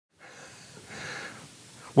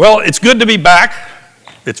Well, it's good to be back.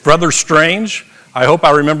 It's rather strange. I hope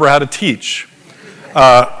I remember how to teach.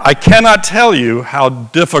 I cannot tell you how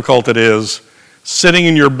difficult it is sitting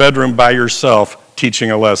in your bedroom by yourself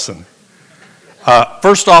teaching a lesson.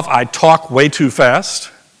 First off, I talk way too fast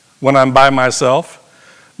when I'm by myself.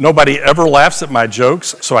 Nobody ever laughs at my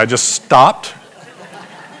jokes, so I just stopped.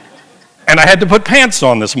 And I had to put pants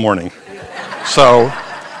on this morning. So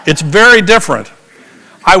it's very different.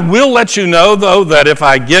 I will let you know, though, that if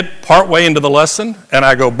I get partway into the lesson and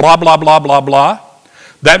I go blah, blah, blah, blah, blah,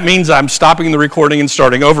 that means I'm stopping the recording and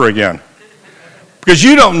starting over again. Because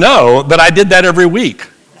you don't know that I did that every week,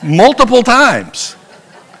 multiple times.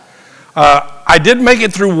 I did make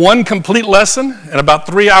it through one complete lesson, and about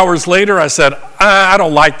 3 hours later I said, I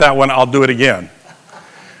don't like that one, I'll do it again.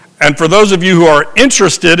 And for those of you who are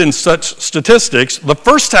interested in such statistics, the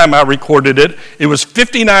first time I recorded it, it was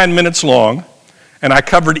 59 minutes long, and I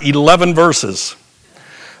covered 11 verses.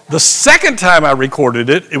 The second time I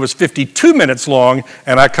recorded it, it was 52 minutes long,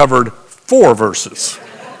 and I covered 4 verses.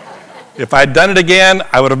 If I'd done it again,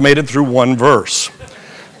 I would have made it through one verse.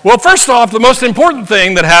 Well, first off, the most important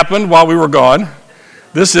thing that happened while we were gone,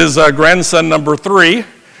 this is grandson number 3.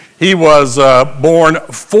 He was born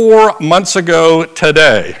 4 months ago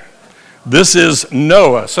today. This is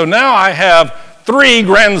Noah. So now I have 3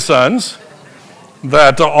 grandsons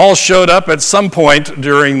that all showed up at some point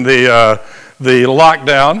during the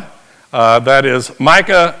lockdown. That is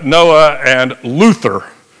Micah, Noah, and Luther.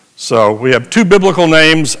 So we have 2 biblical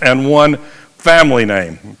names and 1 family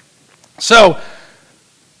name. So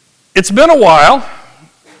it's been a while.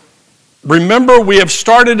 Remember, we have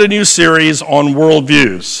started a new series on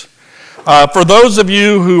worldviews. For those of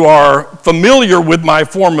you who are familiar with my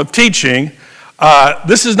form of teaching,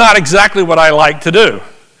 this is not exactly what I like to do.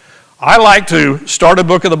 I like to start a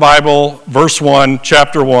book of the Bible, verse 1,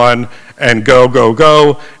 chapter 1, and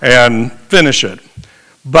go, and finish it.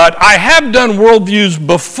 But I have done worldviews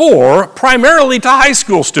before, primarily to high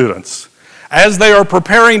school students. As they are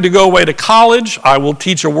preparing to go away to college, I will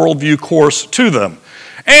teach a worldview course to them.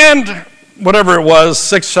 And whatever it was,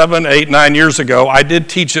 6, 7, 8, 9 years ago, I did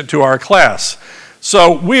teach it to our class.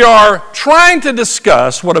 So we are trying to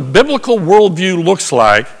discuss what a biblical worldview looks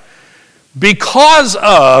like because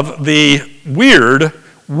of the weird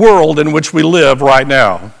world in which we live right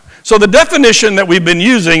now. So the definition that we've been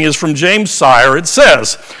using is from James Sire. It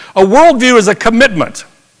says, a worldview is a commitment,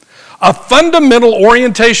 a fundamental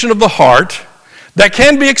orientation of the heart that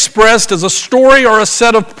can be expressed as a story or a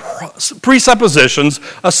set of presuppositions,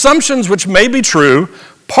 assumptions which may be true,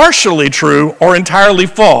 partially true, or entirely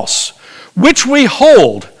false, which we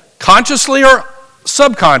hold consciously or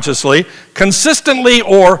subconsciously, consistently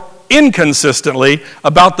or inconsistently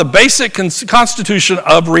about the basic constitution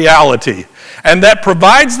of reality, and that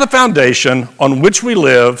provides the foundation on which we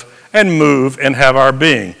live and move and have our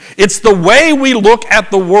being. It's the way we look at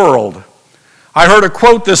the world. I heard a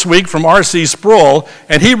quote this week from R.C. Sproul,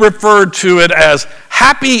 and he referred to it as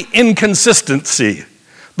happy inconsistency.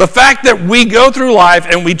 The fact that we go through life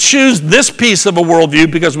and we choose this piece of a worldview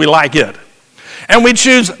because we like it. And we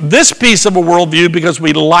choose this piece of a worldview because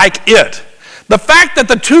we like it. The fact that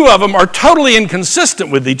the 2 of them are totally inconsistent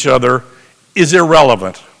with each other is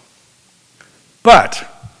irrelevant. But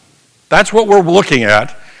that's what we're looking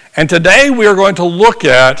at. And today we are going to look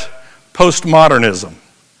at postmodernism.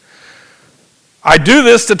 I do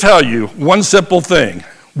this to tell you one simple thing.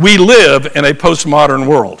 We live in a postmodern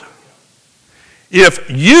world. If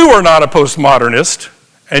you are not a postmodernist,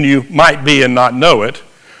 and you might be and not know it,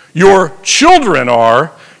 your children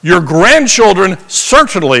are, your grandchildren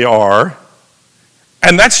certainly are,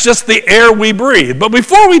 and that's just the air we breathe. But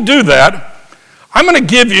before we do that, I'm going to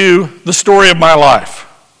give you the story of my life,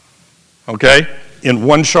 okay, in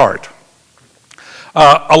one chart.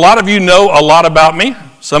 A lot of you know a lot about me.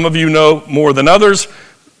 Some of you know more than others.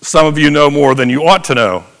 Some of you know more than you ought to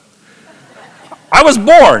know. I was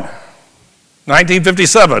born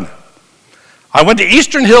 1957. I went to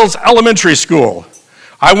Eastern Hills Elementary School.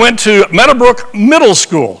 I went to Meadowbrook Middle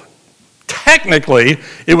School. Technically,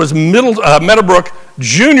 it was Meadowbrook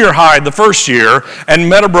Junior High the first year and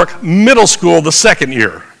Meadowbrook Middle School the second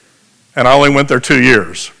year. And I only went there 2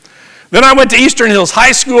 years. Then I went to Eastern Hills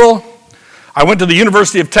High School. I went to the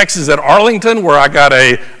University of Texas at Arlington, where I got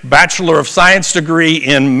a Bachelor of Science degree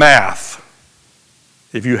in math.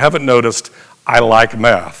 If you haven't noticed, I like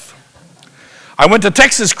math. I went to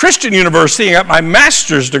Texas Christian University and got my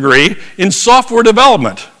master's degree in software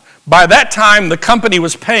development. By that time, the company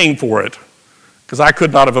was paying for it, because I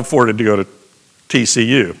could not have afforded to go to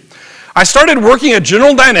TCU. I started working at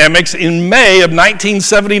General Dynamics in May of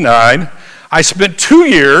 1979. I spent 2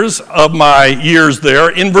 years of my years there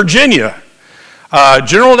in Virginia.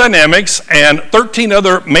 General Dynamics and 13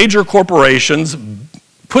 other major corporations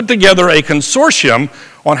put together a consortium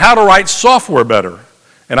on how to write software better.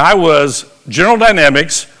 And I was General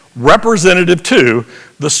Dynamics representative to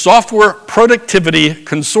the Software Productivity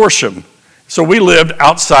Consortium. So we lived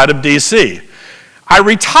outside of DC. I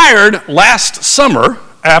retired last summer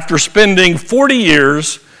after spending 40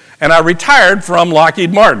 years, and I retired from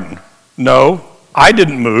Lockheed Martin. No, I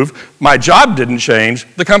didn't move. My job didn't change.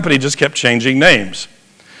 The company just kept changing names.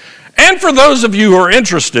 And for those of you who are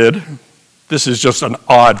interested, this is just an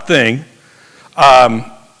odd thing.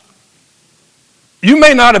 You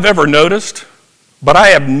may not have ever noticed, but I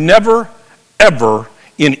have never, ever,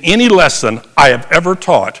 in any lesson I have ever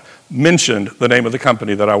taught, mentioned the name of the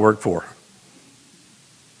company that I work for.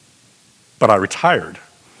 But I retired.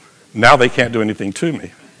 Now they can't do anything to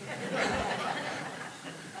me.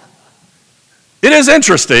 It is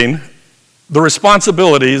interesting, the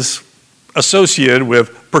responsibilities associated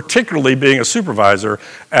with particularly being a supervisor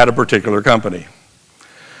at a particular company.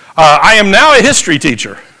 I am now a history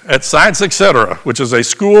teacher at Science Etc., which is a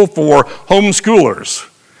school for homeschoolers.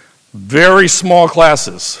 Very small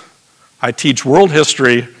classes. I teach world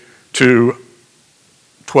history to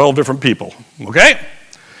 12 different people, okay?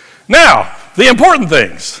 Now, the important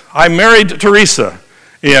things. I married Teresa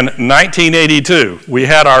in 1982. We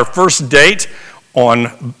had our first date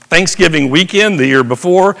on Thanksgiving weekend the year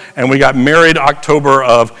before, and we got married October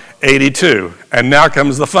of 82. And now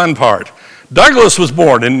comes the fun part. Douglas was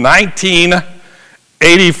born in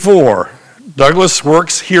 1984. Douglas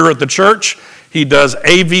works here at the church. He does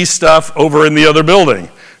AV stuff over in the other building.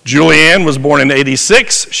 Julianne was born in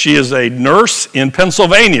 86. She is a nurse in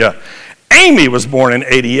Pennsylvania. Amy was born in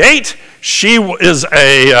 88. She is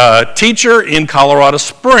a teacher in Colorado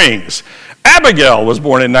Springs. Abigail was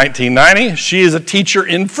born in 1990. She is a teacher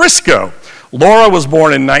in Frisco. Laura was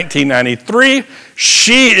born in 1993.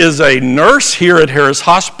 She is a nurse here at Harris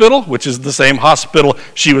Hospital, which is the same hospital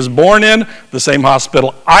she was born in, the same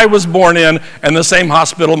hospital I was born in, and the same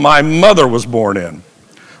hospital my mother was born in.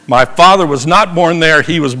 My father was not born there.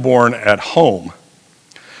 He was born at home.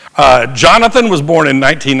 Jonathan was born in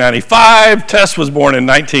 1995. Tess was born in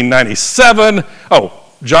 1997. Oh,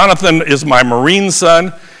 Jonathan is my Marine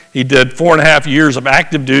son. He did 4.5 years of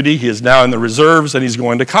active duty. He is now in the reserves, and he's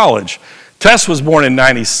going to college. Tess was born in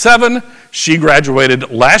 97. She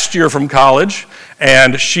graduated last year from college,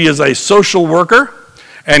 and she is a social worker.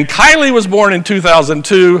 And Kylie was born in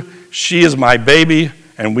 2002. She is my baby,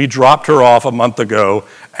 and we dropped her off a month ago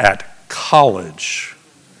at college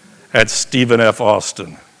at Stephen F.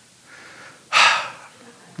 Austin.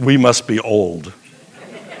 We must be old.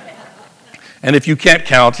 And if you can't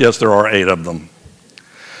count, yes, there are 8 of them.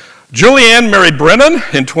 Julianne married Brennan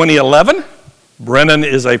in 2011. Brennan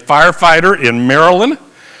is a firefighter in Maryland.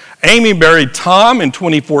 Amy married Tom in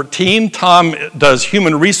 2014. Tom does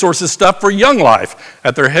human resources stuff for Young Life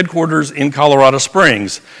at their headquarters in Colorado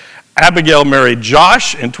Springs. Abigail married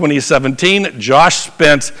Josh in 2017. Josh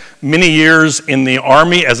spent many years in the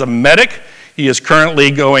Army as a medic. He is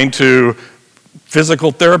currently going to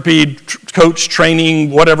physical therapy coach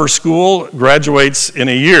training, whatever school, graduates in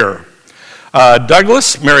a year.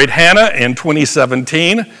 Douglas married Hannah in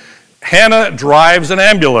 2017. Hannah drives an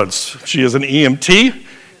ambulance. She is an EMT,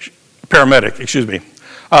 paramedic, excuse me.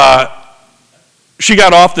 She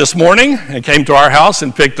got off this morning and came to our house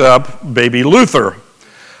and picked up baby Luther.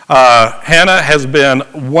 Hannah has been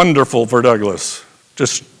wonderful for Douglas.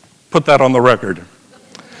 Just put that on the record.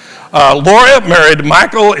 Laura married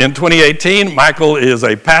Michael in 2018. Michael is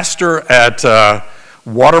a pastor at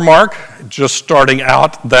Watermark, just starting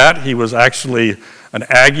out that. He was actually an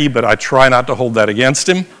Aggie, but I try not to hold that against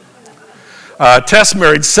him. Tess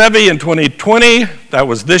married Sevi in 2020. That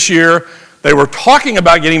was this year. They were talking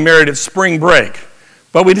about getting married at spring break,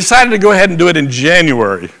 but we decided to go ahead and do it in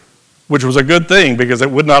January, which was a good thing because it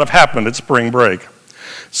would not have happened at spring break.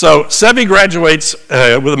 So Sevi graduates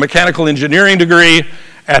with a mechanical engineering degree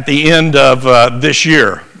at the end of this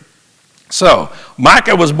year. So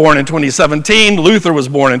Micah was born in 2017, Luther was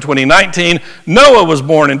born in 2019, Noah was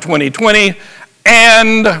born in 2020,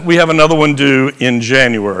 and we have another one due in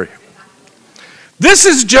January. This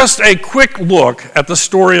is just a quick look at the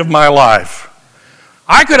story of my life.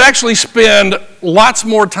 I could actually spend lots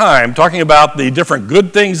more time talking about the different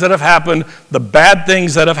good things that have happened, the bad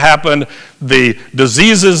things that have happened, the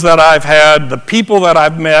diseases that I've had, the people that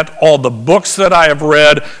I've met, all the books that I have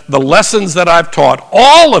read, the lessons that I've taught.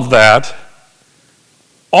 All of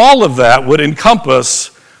that would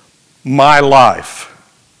encompass my life.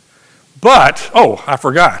 But, oh, I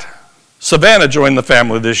forgot. Savannah joined the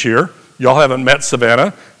family this year. Y'all haven't met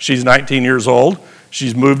Savannah. She's 19 years old.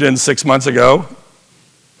 She's moved in 6 months ago,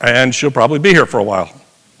 and she'll probably be here for a while.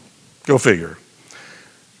 Go figure.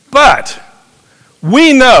 But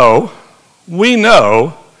we know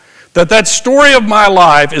that story of my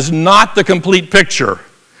life is not the complete picture,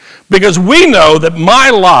 because we know that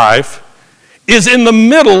my life is in the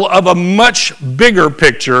middle of a much bigger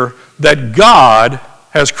picture that God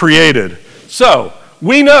has created. So,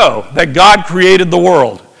 we know that God created the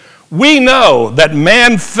world. We know that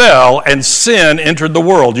man fell and sin entered the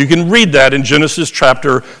world. You can read that in Genesis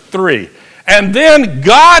chapter 3. And then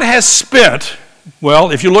God has spent,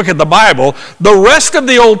 well, if you look at the Bible, the rest of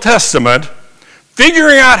the Old Testament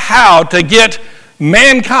figuring out how to get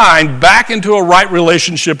mankind back into a right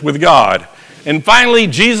relationship with God. And finally,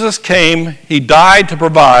 Jesus came. He died to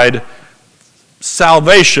provide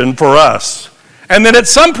salvation for us. And then at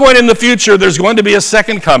some point in the future, there's going to be a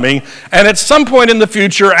second coming. And at some point in the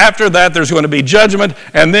future, after that, there's going to be judgment,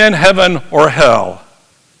 and then heaven or hell.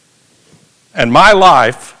 And my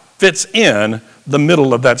life fits in the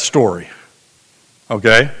middle of that story.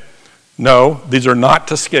 Okay? No, these are not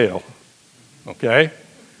to scale. Okay?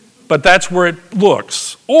 But that's where it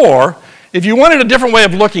looks. Or, if you wanted a different way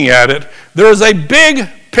of looking at it, there is a big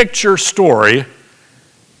picture story,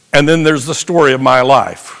 and then there's the story of my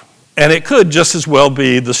life. And it could just as well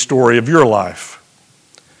be the story of your life.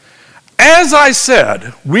 As I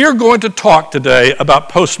said, we are going to talk today about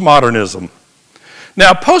postmodernism.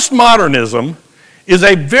 Now, postmodernism is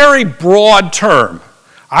a very broad term.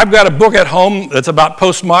 I've got a book at home that's about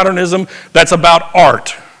postmodernism, that's about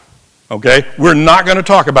art. Okay? We're not going to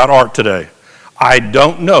talk about art today. I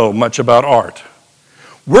don't know much about art.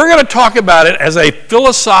 We're going to talk about it as a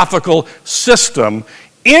philosophical system,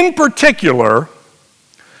 in particular,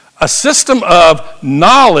 a system of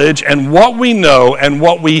knowledge and what we know and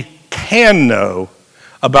what we can know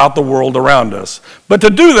about the world around us. But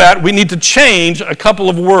to do that, we need to change a couple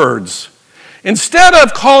of words. Instead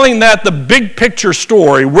of calling that the big picture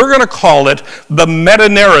story, we're going to call it the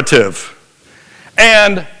meta-narrative.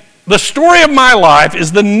 And the story of my life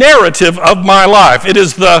is the narrative of my life. It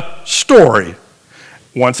is the story.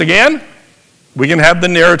 Once again, we can have the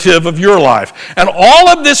narrative of your life. And all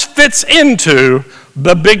of this fits into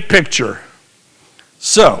the big picture.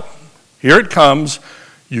 So, here it comes.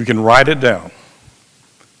 You can write it down.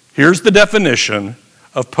 Here's the definition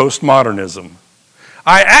of postmodernism.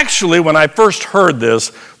 I actually, when I first heard this,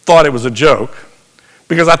 thought it was a joke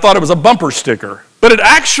because I thought it was a bumper sticker. But it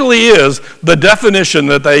actually is the definition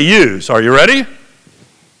that they use. Are you ready?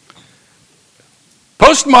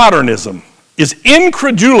 Postmodernism is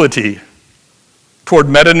incredulity toward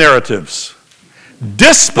meta-narratives,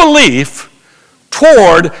 disbelief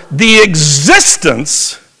toward the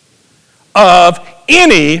existence of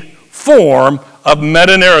any form of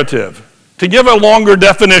meta-narrative. To give a longer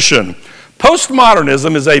definition,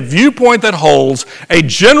 postmodernism is a viewpoint that holds a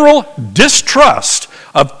general distrust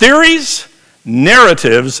of theories,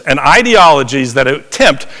 narratives, and ideologies that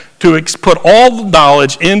attempt to put all the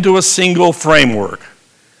knowledge into a single framework.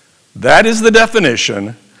 That is the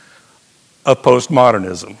definition of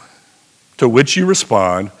postmodernism, to which you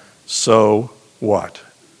respond, so what?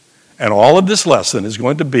 And all of this lesson is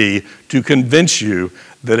going to be to convince you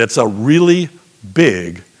that it's a really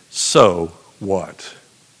big so what.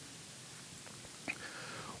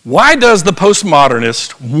 Why does the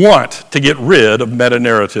postmodernist want to get rid of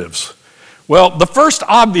meta-narratives? Well, the first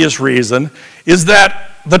obvious reason is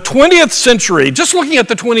that the 20th century, just looking at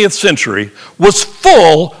the 20th century, was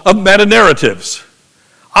full of meta-narratives.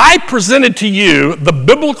 I presented to you the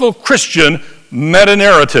biblical Christian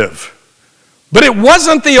meta-narrative. But it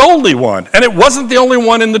wasn't the only one, and it wasn't the only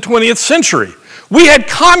one in the 20th century. We had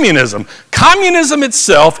communism. Communism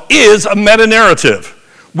itself is a meta-narrative.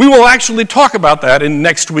 We will actually talk about that in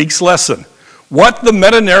next week's lesson, what the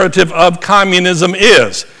meta-narrative of communism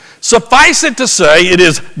is. Suffice it to say, it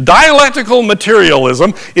is dialectical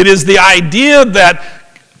materialism. It is the idea that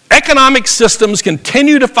economic systems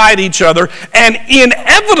continue to fight each other, and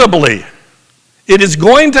inevitably, it is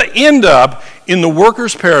going to end up in the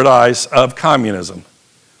workers' paradise of communism.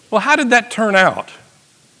 Well, how did that turn out?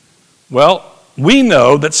 Well, we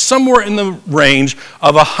know that somewhere in the range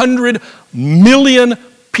of 100 million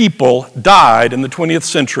people died in the 20th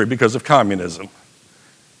century because of communism.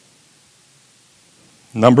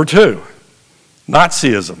 Number two,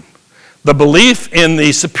 Nazism. The belief in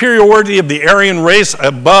the superiority of the Aryan race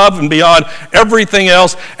above and beyond everything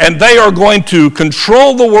else, and they are going to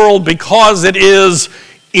control the world because it is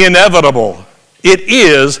inevitable. It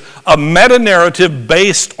is a meta-narrative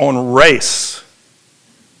based on race.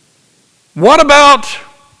 What about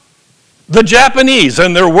The Japanese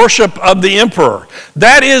and their worship of the emperor.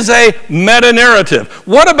 That is a meta-narrative.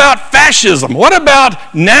 What about fascism? What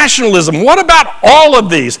about nationalism? What about all of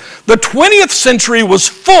these? The 20th century was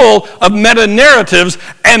full of meta-narratives,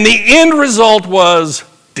 and the end result was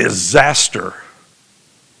disaster.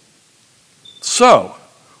 So,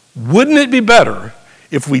 wouldn't it be better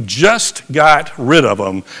if we just got rid of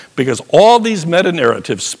them? Because all these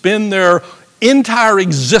meta-narratives spend their entire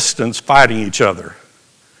existence fighting each other.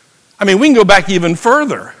 I mean, we can go back even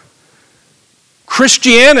further.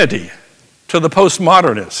 Christianity, to the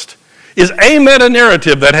postmodernist, is a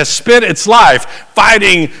meta-narrative that has spent its life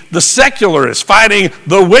fighting the secularists, fighting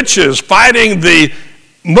the witches, fighting the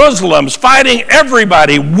Muslims, fighting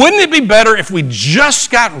everybody. Wouldn't it be better if we just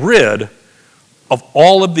got rid of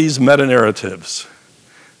all of these meta-narratives?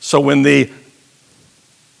 So when the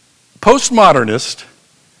postmodernist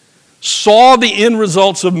saw the end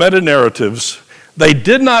results of meta-narratives, they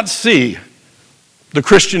did not see the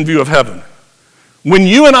Christian view of heaven. When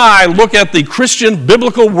you and I look at the Christian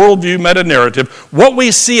biblical worldview meta-narrative, what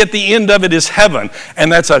we see at the end of it is heaven,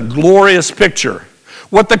 and that's a glorious picture.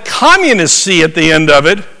 What the communists see at the end of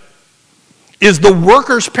it is the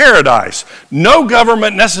workers' paradise. No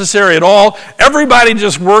government necessary at all. Everybody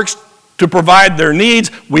just works to provide their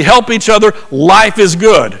needs. We help each other. Life is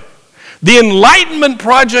good. The Enlightenment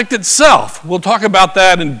project itself, we'll talk about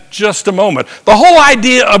that in just a moment. The whole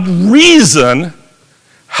idea of reason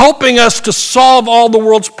helping us to solve all the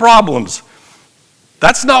world's problems.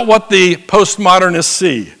 That's not what the postmodernists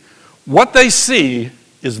see. What they see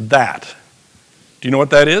is that. Do you know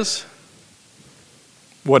what that is?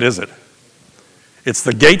 What is it? It's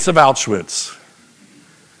the gates of Auschwitz.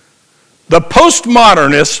 The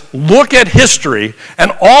postmodernists look at history,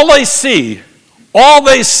 and all they see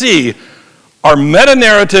are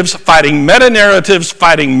meta-narratives fighting meta-narratives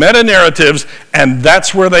fighting meta-narratives, and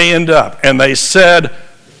that's where they end up. And they said,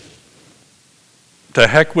 to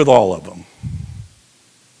heck with all of them.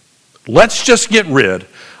 Let's just get rid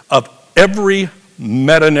of every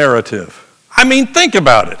meta-narrative. I mean, think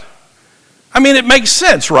about it. I mean, it makes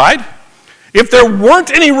sense, right? If there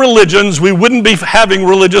weren't any religions, we wouldn't be having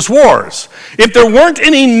religious wars. If there weren't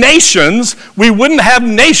any nations, we wouldn't have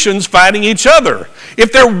nations fighting each other.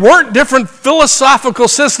 If there weren't different philosophical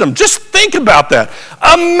systems, just think about that.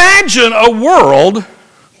 Imagine a world,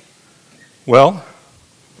 well,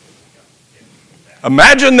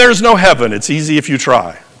 imagine there's no heaven. It's easy if you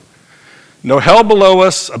try. No hell below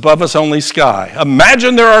us, above us only sky.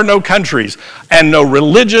 Imagine there are no countries and no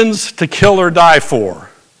religions to kill or die for.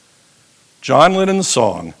 John Lennon's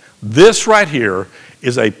song, this right here,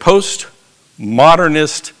 is a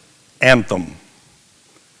postmodernist anthem.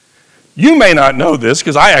 You may not know this,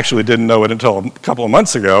 because I actually didn't know it until a couple of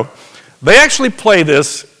months ago. They actually play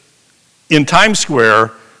this in Times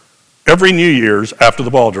Square every New Year's after the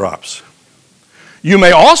ball drops. You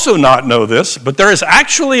may also not know this, but there is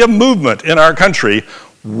actually a movement in our country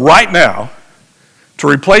right now to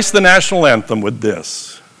replace the national anthem with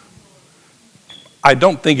this. I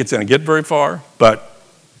don't think it's going to get very far, but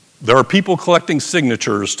there are people collecting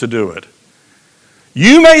signatures to do it.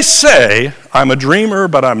 You may say, I'm a dreamer,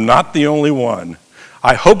 but I'm not the only one.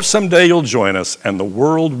 I hope someday you'll join us and the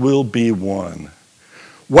world will be one.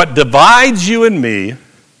 What divides you and me,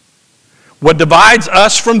 what divides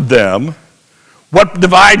us from them, what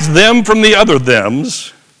divides them from the other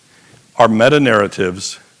thems, are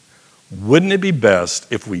meta-narratives. Wouldn't it be best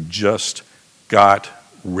if we just got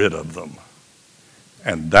rid of them?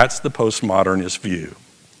 And that's the postmodernist view.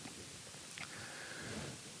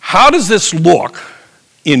 How does this look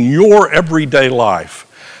in your everyday life?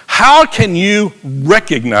 How can you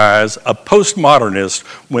recognize a postmodernist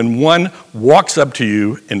when one walks up to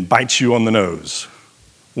you and bites you on the nose?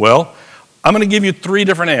 Well, I'm going to give you 3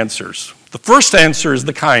 different answers. The first answer is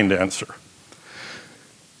the kind answer.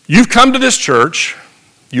 You've come to this church,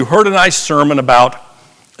 you heard a nice sermon about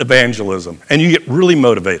evangelism, and you get really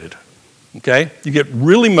motivated. Okay? You get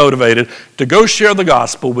really motivated to go share the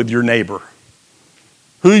gospel with your neighbor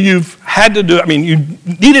who you've had to do, you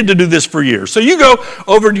needed to do this for years. So you go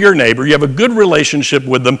over to your neighbor, you have a good relationship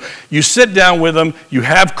with them, you sit down with them, you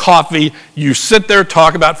have coffee, you sit there,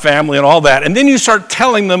 talk about family and all that, and then you start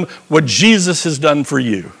telling them what Jesus has done for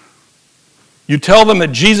you. You tell them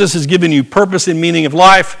that Jesus has given you purpose and meaning of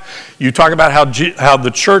life. You talk about how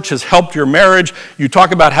the church has helped your marriage. You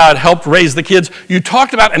talk about how it helped raise the kids. You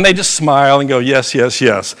talked about, and they just smile and go, yes, yes,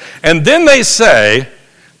 yes. And then they say,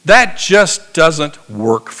 that just doesn't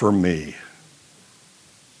work for me.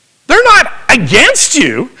 They're not against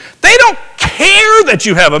you. They don't care that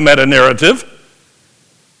you have a meta-narrative.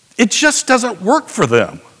 It just doesn't work for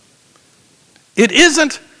them. It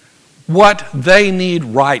isn't what they need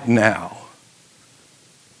right now.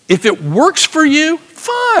 If it works for you,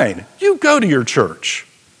 fine. You go to your church.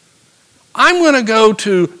 I'm going to go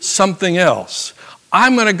to something else.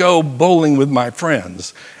 I'm going to go bowling with my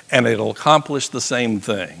friends, and it'll accomplish the same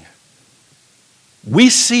thing. We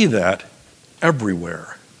see that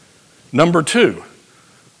everywhere. Number two,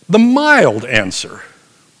 the mild answer.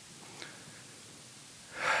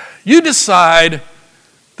 You decide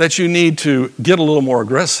that you need to get a little more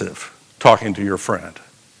aggressive talking to your friend.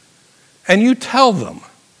 And you tell them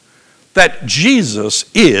that Jesus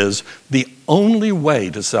is the only way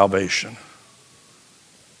to salvation.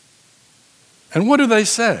 And what do they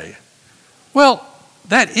say? Well,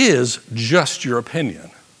 that is just your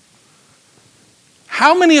opinion.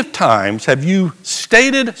 How many times have you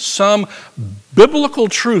stated some biblical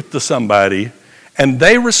truth to somebody and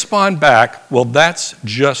they respond back, well, that's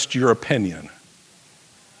just your opinion?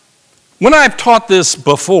 When I've taught this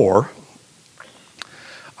before,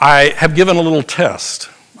 I have given a little test.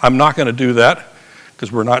 I'm not going to do that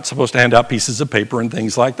because we're not supposed to hand out pieces of paper and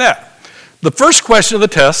things like that. The first question of the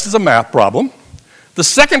test is a math problem. The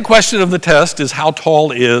second question of the test is how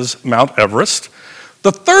tall is Mount Everest?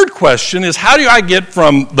 The third question is how do I get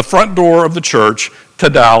from the front door of the church to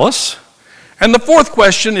Dallas? And the fourth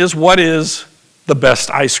question is what is the best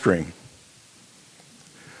ice cream?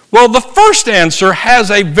 Well, the first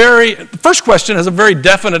question has a very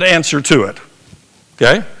definite answer to it.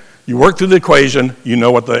 Okay? You work through the equation, you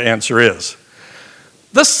know what the answer is.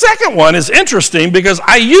 The second one is interesting because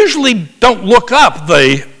I usually don't look up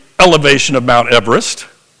the elevation of Mount Everest,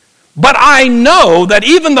 but I know that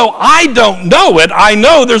even though I don't know it, I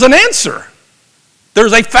know there's an answer.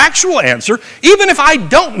 There's a factual answer, even if I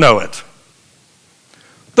don't know it.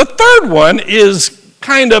 The third one is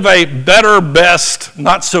kind of a better, best,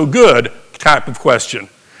 not so good type of question.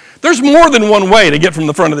 There's more than one way to get from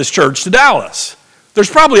the front of this church to Dallas. There's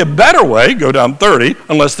probably a better way, go down 30,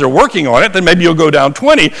 unless they're working on it. Then maybe you'll go down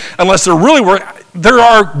 20, unless they're really working. There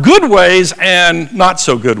are good ways and not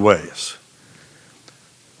so good ways.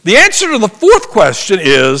 The answer to the fourth question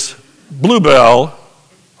is Bluebell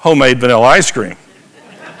homemade vanilla ice cream.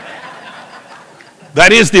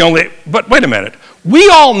 That is the only, but wait a minute. We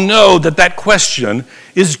all know that question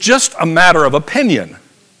is just a matter of opinion.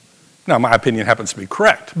 Now, my opinion happens to be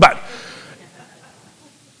correct, but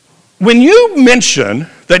when you mention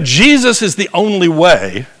that Jesus is the only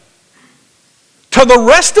way, to the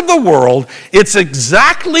rest of the world, it's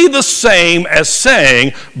exactly the same as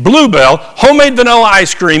saying Bluebell homemade vanilla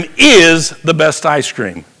ice cream is the best ice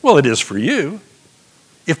cream. Well, it is for you.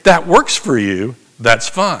 If that works for you, that's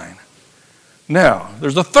fine. Now,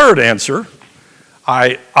 there's a third answer.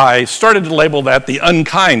 I started to label that the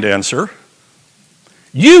unkind answer.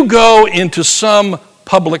 You go into some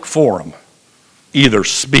public forum, either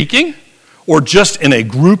speaking or just in a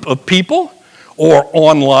group of people or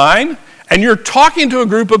online, and you're talking to a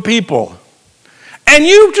group of people, and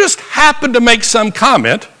you just happen to make some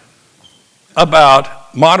comment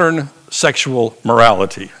about modern sexual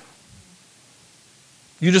morality.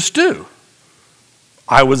 You just do.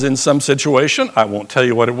 I was in some situation, I won't tell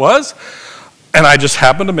you what it was, and I just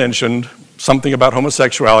happened to mention something about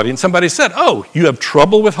homosexuality, and somebody said, "Oh, you have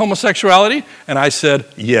trouble with homosexuality?" And I said,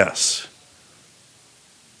 "Yes."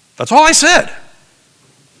 That's all I said.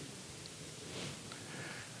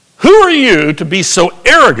 Who are you to be so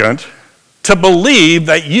arrogant to believe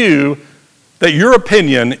that your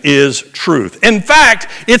opinion is truth? In fact,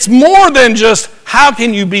 it's more than just how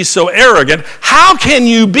can you be so arrogant? How can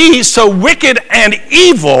you be so wicked and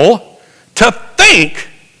evil to think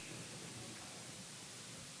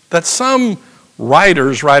that some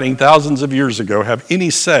writers writing thousands of years ago have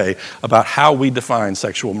any say about how we define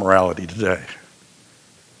sexual morality today?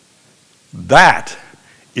 That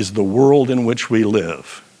is the world in which we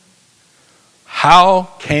live. How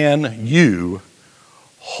can you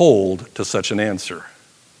hold to such an answer?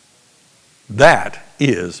 That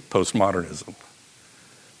is postmodernism.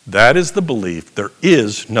 That is the belief there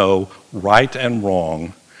is no right and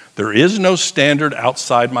wrong. There is no standard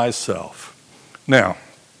outside myself. Now,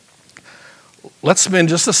 let's spend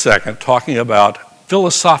just a second talking about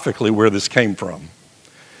philosophically where this came from.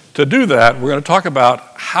 To do that, we're going to talk about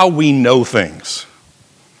how we know things.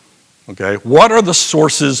 Okay, what are the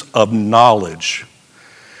sources of knowledge?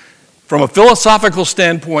 From a philosophical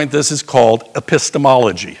standpoint, this is called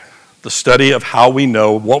epistemology, the study of how we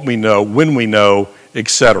know, what we know, when we know,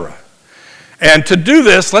 etc. And to do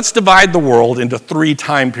this, let's divide the world into 3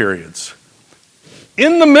 time periods.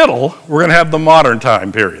 In the middle, we're going to have the modern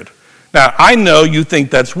time period. Now, I know you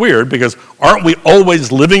think that's weird because aren't we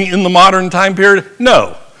always living in the modern time period?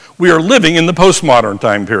 No, we are living in the postmodern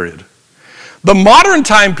time period. The modern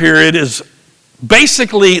time period is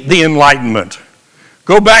basically the Enlightenment.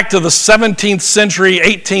 Go back to the 17th century,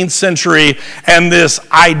 18th century, and this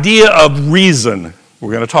idea of reason.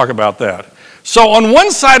 We're going to talk about that. So on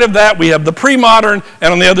one side of that, we have the pre-modern,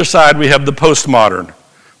 and on the other side, we have the postmodern.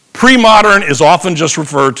 Pre-modern is often just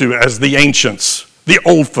referred to as the ancients, the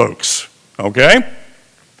old folks, okay?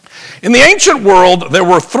 In the ancient world, there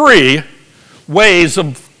were three ways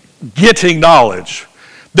of getting knowledge.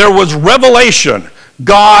 There was revelation.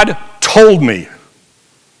 God told me.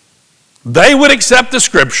 They would accept the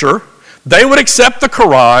scripture. They would accept the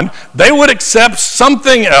Quran. They would accept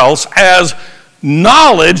something else as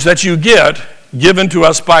knowledge that you get given to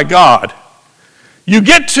us by God. You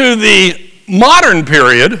get to the modern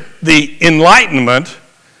period, the Enlightenment,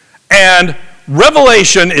 and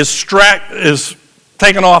revelation is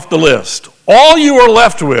taken off the list. All you are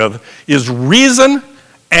left with is reason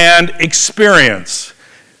and experience.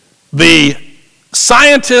 The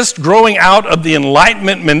scientists growing out of the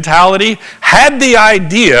Enlightenment mentality had the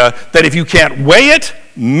idea that if you can't weigh it,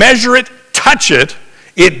 measure it, touch it,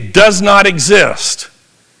 it does not exist.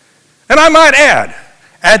 And I might add,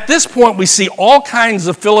 at this point we see all kinds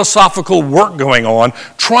of philosophical work going on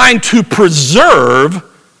trying to preserve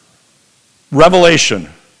revelation.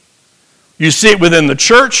 You see it within the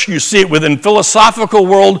church, you see it within philosophical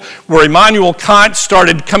world where Immanuel Kant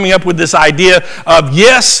started coming up with this idea of,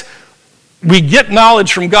 yes, we get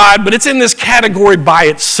knowledge from God, but it's in this category by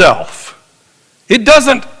itself. It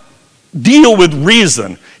doesn't deal with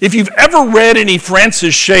reason. If you've ever read any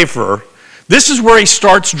Francis Schaeffer, this is where he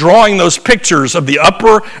starts drawing those pictures of the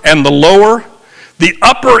upper and the lower. The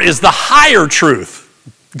upper is the higher truth,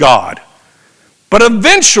 God. But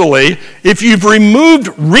eventually, if you've removed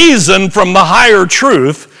reason from the higher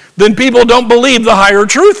truth, then people don't believe the higher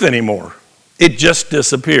truth anymore. It just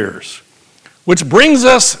disappears. Which brings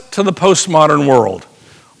us to the postmodern world.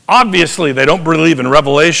 Obviously, they don't believe in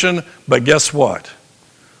revelation, but guess what?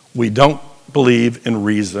 We don't believe in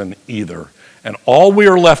reason either. And all we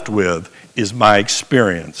are left with is my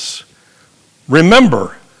experience.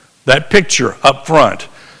 Remember that picture up front.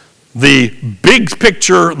 The big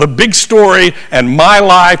picture, the big story, and my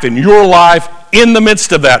life and your life in the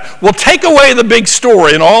midst of that. Well, take away the big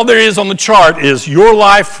story, and all there is on the chart is your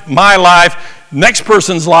life, my life, next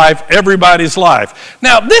person's life, everybody's life.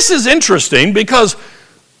 Now, this is interesting because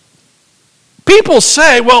people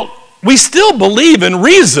say, well, we still believe in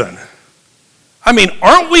reason. I mean,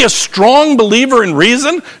 aren't we a strong believer in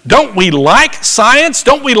reason? Don't we like science?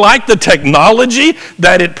 Don't we like the technology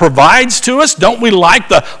that it provides to us? Don't we like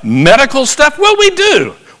the medical stuff? Well, we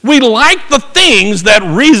do. We like the things that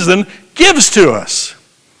reason gives to us.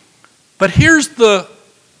 But here's the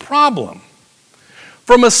problem.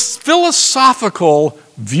 From a philosophical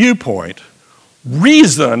viewpoint,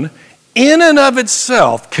 reason in and of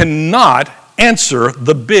itself cannot answer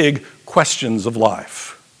the big questions of life.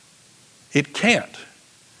 It can't.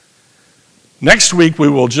 Next week, we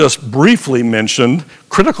will just briefly mention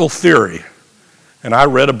critical theory. And I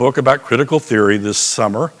read a book about critical theory this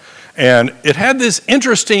summer, and it had this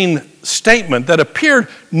interesting statement that appeared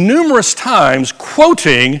numerous times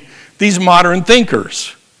quoting these modern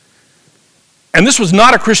thinkers. And this was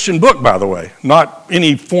not a Christian book, by the way, not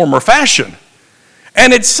any form or fashion.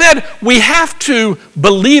 And it said, we have to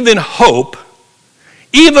believe in hope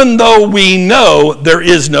even though we know there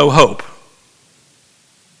is no hope.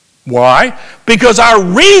 Why? Because our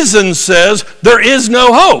reason says there is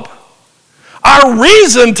no hope. Our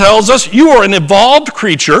reason tells us you are an evolved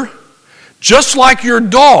creature, just like your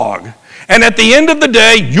dog. And at the end of the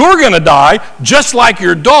day, you're going to die just like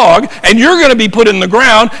your dog, and you're going to be put in the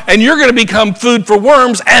ground, and you're going to become food for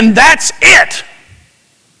worms, and that's it.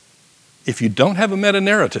 If you don't have a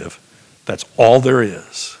meta-narrative, that's all there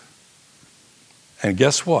is. And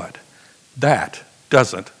guess what? That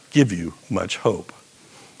doesn't give you much hope.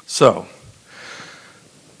 So,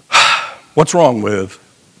 what's wrong with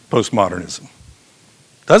postmodernism?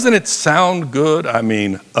 Doesn't it sound good? I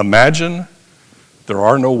mean, imagine there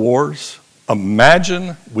are no wars.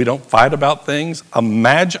 Imagine we don't fight about things.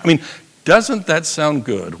 Doesn't that sound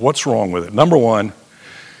good? What's wrong with it? Number one,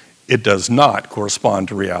 it does not correspond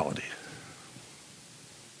to reality.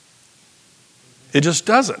 It just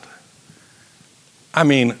doesn't. I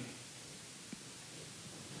mean,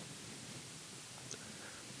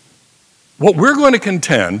 what we're going to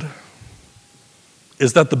contend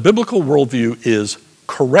is that the biblical worldview is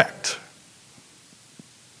correct.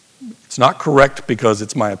 It's not correct because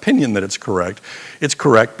it's my opinion that it's correct. It's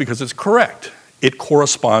correct because it's correct. It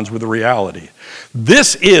corresponds with the reality.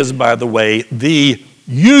 This is, by the way, the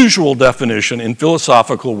usual definition in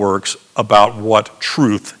philosophical works about what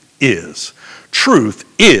truth is. Truth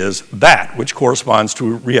is that which corresponds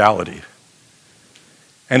to reality.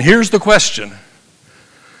 And here's the question.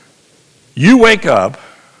 You wake up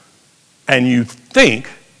and you think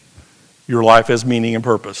your life has meaning and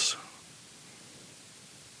purpose.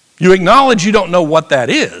 You acknowledge you don't know what that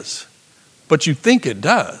is, but you think it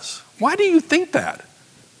does. Why do you think that?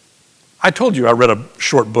 I told you I read a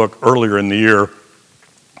short book earlier in the year,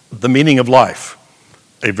 The Meaning of Life,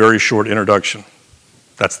 a very short introduction.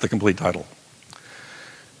 That's the complete title.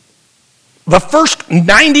 The first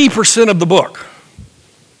 90% of the book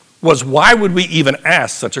was, why would we even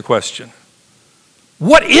ask such a question?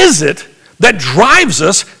 What is it that drives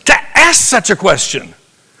us to ask such a question?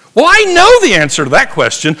 Well, I know the answer to that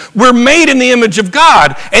question. We're made in the image of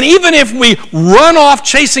God. And even if we run off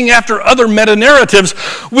chasing after other meta-narratives,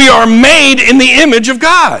 we are made in the image of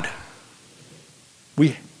God.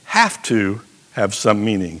 We have to have some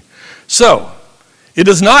meaning. So, it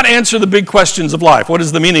does not answer the big questions of life. What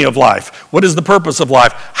is the meaning of life? What is the purpose of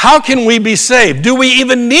life? How can we be saved? Do we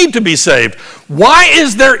even need to be saved? Why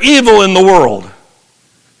is there evil in the world?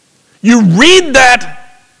 You read that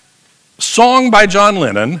song by John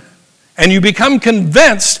Lennon, and you become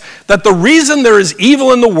convinced that the reason there is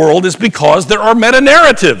evil in the world is because there are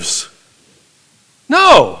meta-narratives.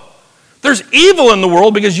 No, there's evil in the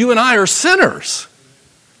world because you and I are sinners,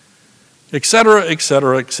 etc.,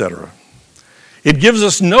 etc., etc. It gives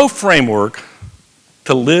us no framework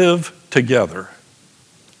to live together.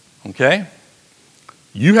 Okay?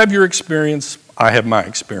 You have your experience, I have my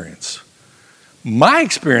experience. My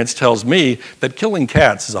experience tells me that killing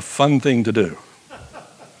cats is a fun thing to do.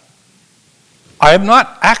 I have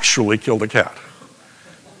not actually killed a cat.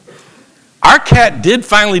 Our cat did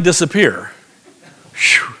finally disappear.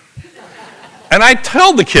 Whew. And I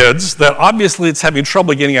tell the kids that obviously it's having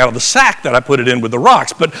trouble getting out of the sack that I put it in with the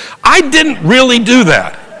rocks, but I didn't really do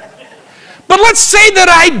that. But let's say that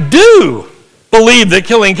I do believe that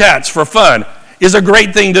killing cats for fun is a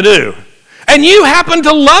great thing to do. And you happen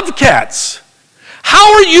to love cats.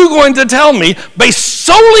 How are you going to tell me, based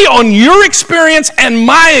solely on your experience and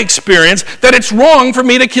my experience, that it's wrong for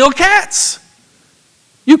me to kill cats?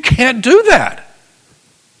 You can't do that.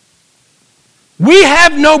 We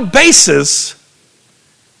have no basis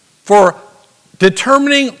for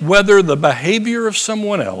determining whether the behavior of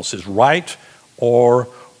someone else is right or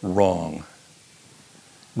wrong.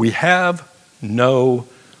 We have no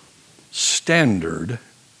standard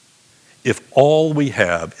if all we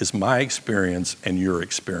have is my experience and your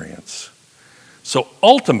experience. So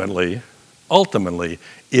ultimately,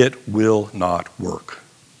 it will not work.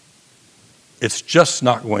 It's just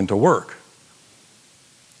not going to work.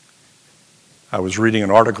 I was reading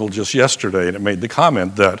an article just yesterday, and it made the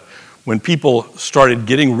comment that when people started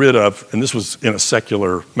getting rid of, and this was in a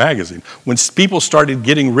secular magazine, when people started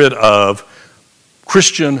getting rid of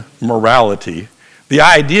Christian morality, the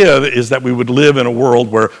idea is that we would live in a world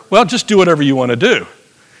where, well, just do whatever you want to do.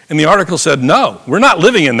 And the article said, no, we're not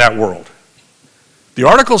living in that world. The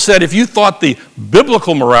article said, if you thought the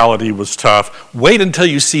biblical morality was tough, wait until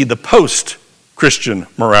you see the post-Christian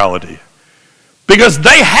morality. Because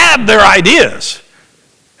they had their ideas.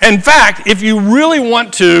 In fact, if you really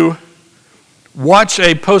want to watch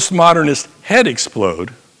a postmodernist head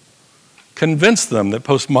explode, convince them that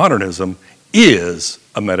postmodernism is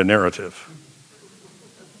a meta-narrative.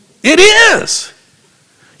 It is.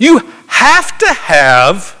 You have to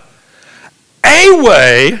have a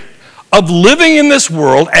way of living in this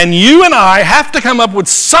world, and you and I have to come up with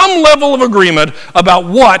some level of agreement about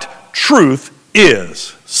what truth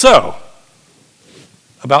is. So,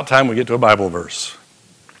 about time we get to a Bible verse.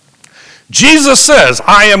 Jesus says,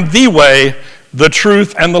 I am the way, the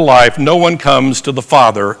truth, and the life. No one comes to the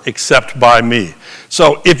Father except by me.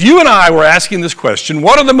 So if you and I were asking this question,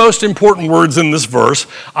 what are the most important words in this verse?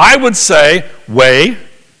 I would say way,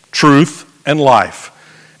 truth, and life.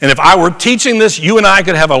 And if I were teaching this, you and I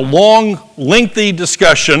could have a long, lengthy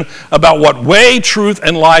discussion about what way, truth,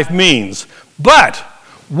 and life means. But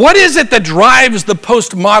what is it that drives the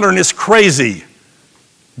postmodernist crazy?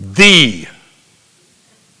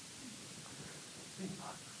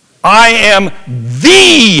 I am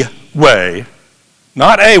the way,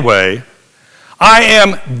 not a way. I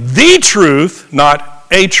am the truth, not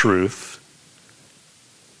a truth.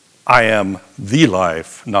 I am the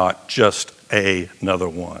life, not just another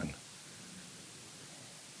one.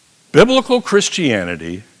 Biblical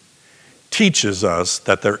Christianity teaches us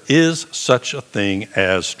that there is such a thing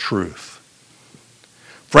as truth.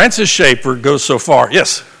 Francis Schaeffer goes so far.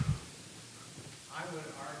 Yes? I would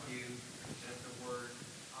argue that the word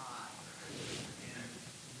I and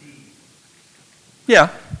the Yeah.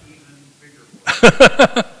 even bigger word,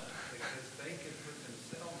 because they can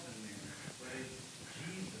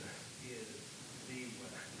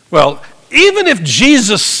Well, even if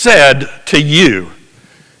Jesus said to you,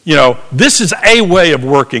 this is a way of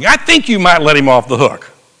working, I think you might let him off the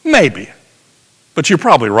hook. Maybe. But you're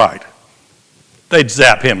probably right. They'd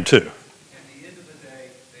zap him too. At the end of the day,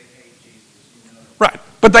 they hate Jesus. Right.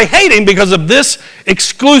 But they hate him because of this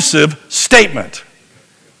exclusive statement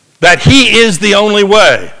that he is the only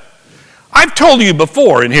way. I've told you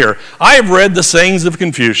before in here, I have read the sayings of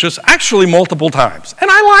Confucius actually multiple times, and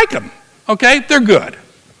I like them, okay? They're good,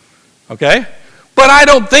 okay? But I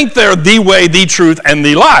don't think they're the way, the truth, and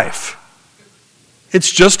the life.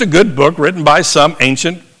 It's just a good book written by some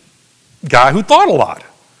ancient guy who thought a lot.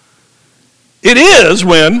 It is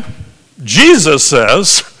when Jesus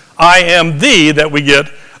says, I am thee, that we get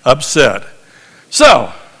upset.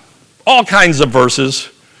 So, all kinds of verses.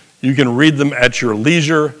 You can read them at your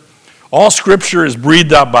leisure. All scripture is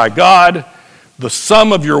breathed out by God. The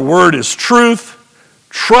sum of your word is truth.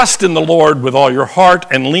 Trust in the Lord with all your heart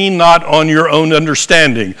and lean not on your own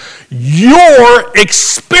understanding. Your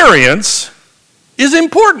experience is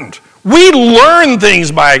important. We learn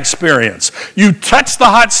things by experience. You touch the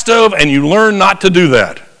hot stove and you learn not to do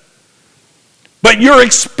that. But your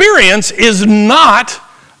experience is not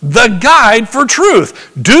the guide for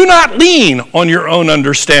truth. Do not lean on your own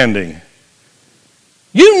understanding.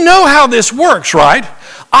 You know how this works, right?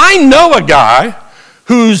 I know a guy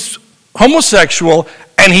who's homosexual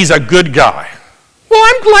and he's a good guy. Well,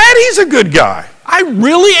 I'm glad he's a good guy. I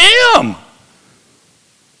really am.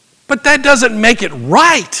 But that doesn't make it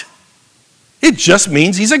right. It just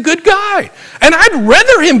means he's a good guy. And I'd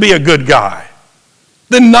rather him be a good guy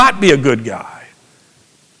than not be a good guy.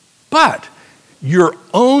 But your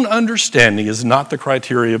own understanding is not the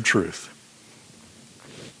criteria of truth.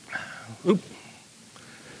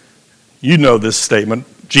 You know this statement.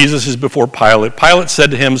 Jesus is before Pilate. Pilate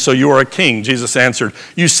said to him, so you are a king. Jesus answered,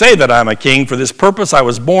 you say that I am a king. For this purpose I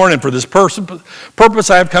was born, and for this purpose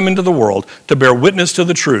I have come into the world, to bear witness to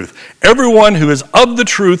the truth. Everyone who is of the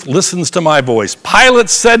truth listens to my voice. Pilate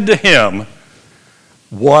said to him,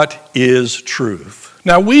 what is truth?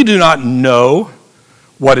 Now, we do not know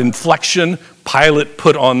what inflection Pilate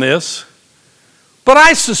put on this, but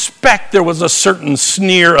I suspect there was a certain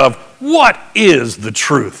sneer of, what is the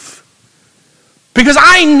truth? Because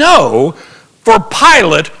I know for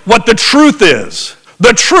Pilate what the truth is.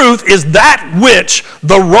 The truth is that which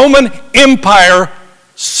the Roman Empire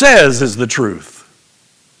says is the truth.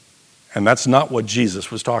 And that's not what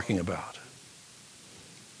Jesus was talking about.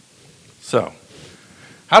 So,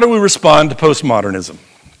 how do we respond to postmodernism?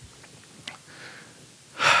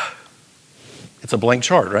 It's a blank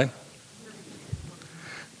chart, right?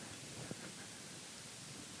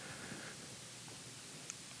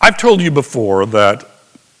 I've told you before that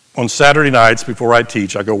on Saturday nights before I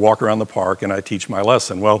teach, I go walk around the park and I teach my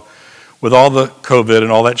lesson. Well, with all the COVID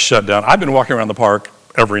and all that shutdown, I've been walking around the park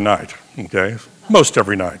every night, okay? Most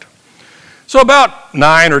every night. So about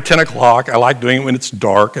 9 or 10 o'clock, I like doing it when it's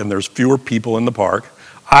dark and there's fewer people in the park,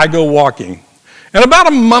 I go walking. And about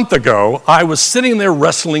a month ago, I was sitting there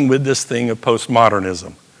wrestling with this thing of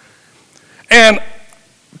postmodernism. And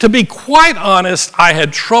to be quite honest, I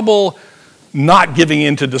had trouble not giving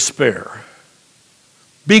in to despair.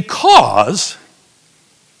 Because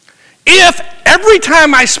if every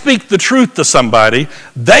time I speak the truth to somebody,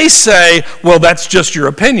 they say, well, that's just your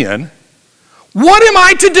opinion, what am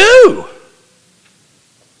I to do?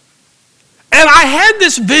 And I had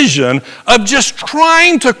this vision of just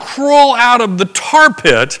trying to crawl out of the tar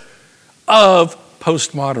pit of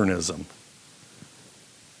postmodernism.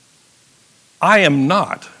 I am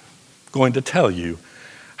not going to tell you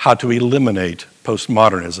how to eliminate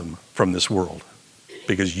postmodernism from this world,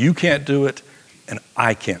 because you can't do it and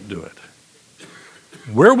I can't do it.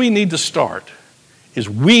 Where we need to start is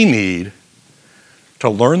we need to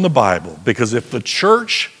learn the Bible, because if the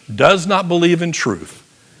church does not believe in truth,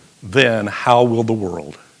 then how will the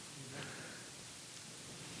world?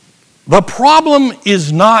 The problem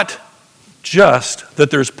is not just that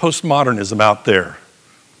there's postmodernism out there.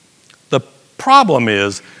 The problem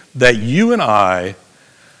is that you and I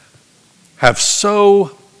have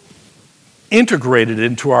so integrated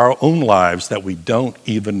into our own lives that we don't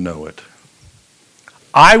even know it.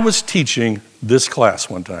 I was teaching this class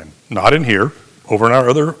one time, not in here, over in our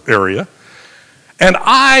other area, and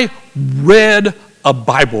I read a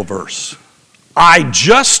Bible verse. I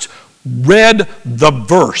just read the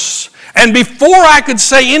verse. And before I could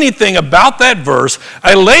say anything about that verse,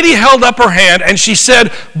 a lady held up her hand and she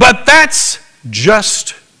said, but that's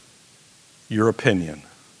just your opinion.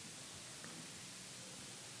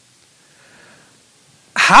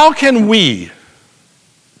 How can we,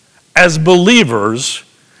 as believers,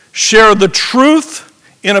 share the truth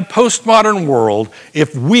in a postmodern world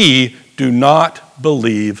if we do not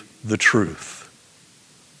believe the truth.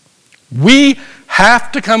 We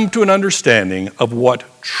have to come to an understanding of what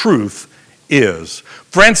truth is.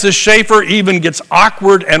 Francis Schaeffer even gets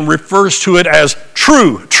awkward and refers to it as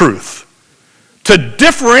true truth, to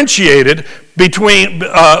differentiate it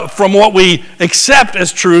from what we accept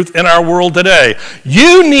as truth in our world today.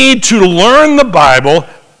 You need to learn the Bible,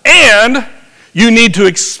 and you need to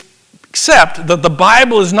accept that the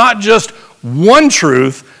Bible is not just one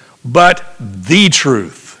truth, but the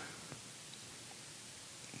truth.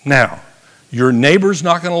 Now, your neighbor's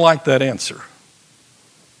not going to like that answer.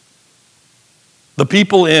 The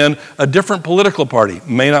people in a different political party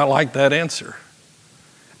may not like that answer.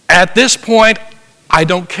 At this point, I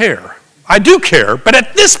don't care. I do care, but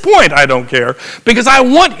at this point I don't care, because I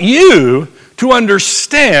want you to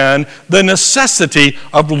understand the necessity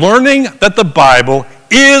of learning that the Bible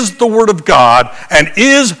is the Word of God and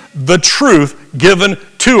is the truth given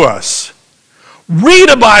to us. Read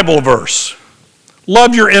a Bible verse.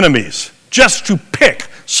 Love your enemies, just to pick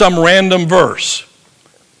some random verse.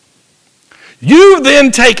 You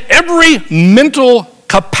then take every mental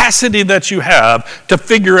capacity that you have to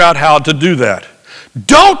figure out how to do that.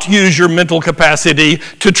 Don't use your mental capacity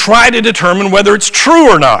to try to determine whether it's true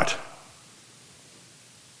or not.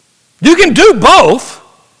 You can do both.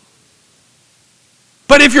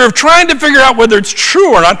 But if you're trying to figure out whether it's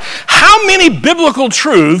true or not, how many biblical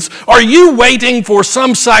truths are you waiting for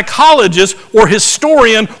some psychologist or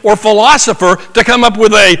historian or philosopher to come up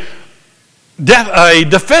with a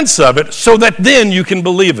defense of it so that then you can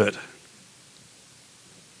believe it?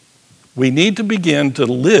 We need to begin to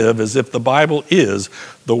live as if the Bible is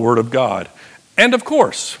the Word of God. And of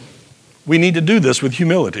course, we need to do this with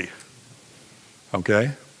humility.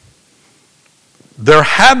 Okay? There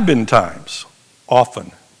have been times,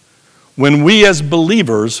 often, when we as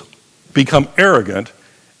believers become arrogant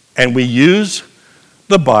and we use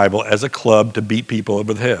the Bible as a club to beat people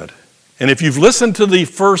over the head. And if you've listened to the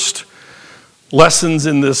first lessons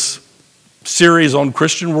in this series on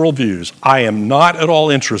Christian worldviews, I am not at all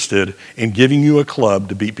interested in giving you a club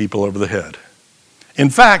to beat people over the head. In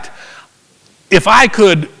fact, if I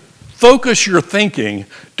could focus your thinking,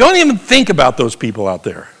 don't even think about those people out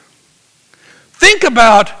there. Think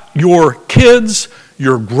about your kids,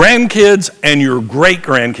 your grandkids, and your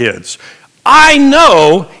great-grandkids. I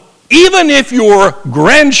know even if your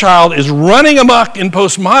grandchild is running amok in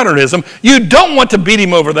postmodernism, you don't want to beat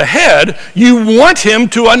him over the head. You want him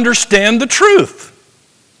to understand the truth.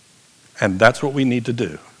 And that's what we need to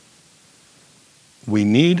do. We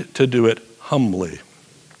need to do it humbly.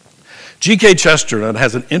 G.K. Chesterton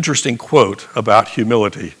has an interesting quote about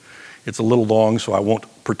humility. It's a little long, so I won't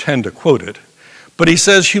pretend to quote it. But he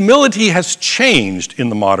says, humility has changed in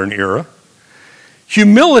the modern era.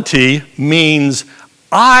 Humility means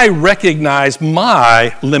I recognize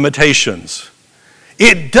my limitations.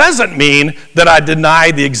 It doesn't mean that I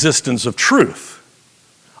deny the existence of truth.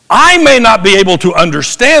 I may not be able to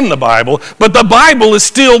understand the Bible, but the Bible is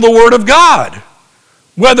still the Word of God.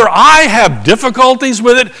 Whether I have difficulties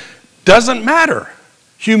with it doesn't matter.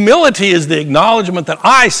 Humility is the acknowledgement that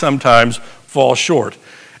I sometimes fall short.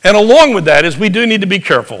 And along with that is we do need to be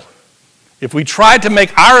careful. If we try to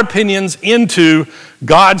make our opinions into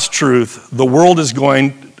God's truth, the world is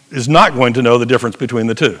not going to know the difference between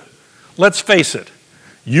the two. Let's face it.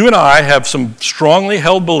 You and I have some strongly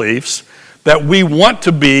held beliefs that we want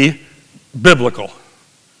to be biblical.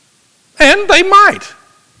 And they might.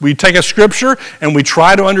 We take a scripture and we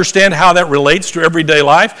try to understand how that relates to everyday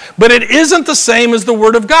life, but it isn't the same as the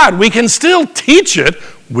Word of God. We can still teach it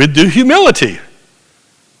with due humility.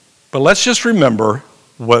 But let's just remember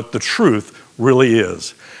what the truth really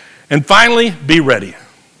is. And finally, be ready.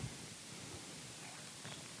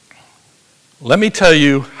 Let me tell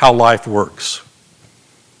you how life works.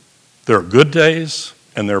 There are good days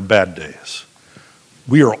and there are bad days.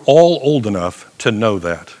 We are all old enough to know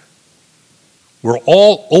that. We're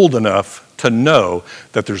all old enough to know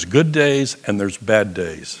that there's good days and there's bad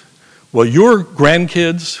days. Well, your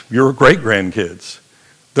grandkids, your great-grandkids,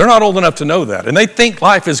 they're not old enough to know that. And they think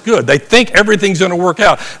life is good. They think everything's going to work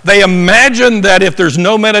out. They imagine that if there's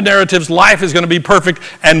no meta-narratives, life is going to be perfect.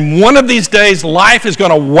 And one of these days, life is going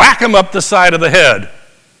to whack them up the side of the head.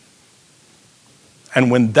 And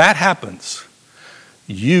when that happens,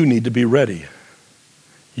 you need to be ready.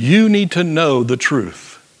 You need to know the truth.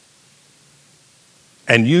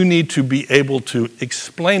 And you need to be able to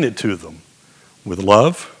explain it to them with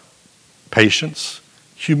love, patience,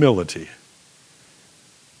 humility.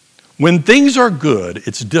 When things are good,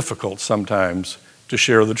 it's difficult sometimes to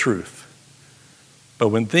share the truth. But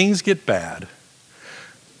when things get bad,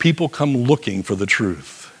 people come looking for the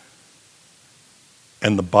truth.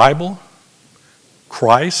 And the Bible,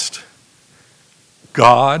 Christ,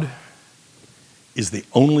 God is the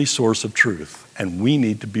only source of truth, and we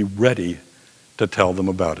need to be ready to tell them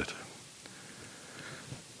about it.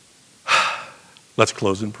 Let's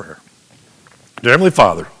close in prayer. Dear Heavenly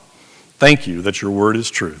Father, thank you that your word is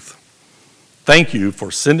truth. Thank you for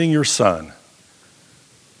sending your Son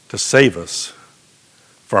to save us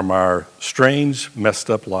from our strange, messed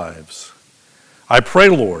up lives. I pray,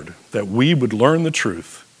 Lord, that we would learn the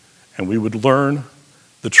truth and we would learn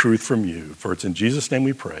the truth from you. For it's in Jesus' name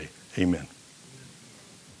we pray. Amen.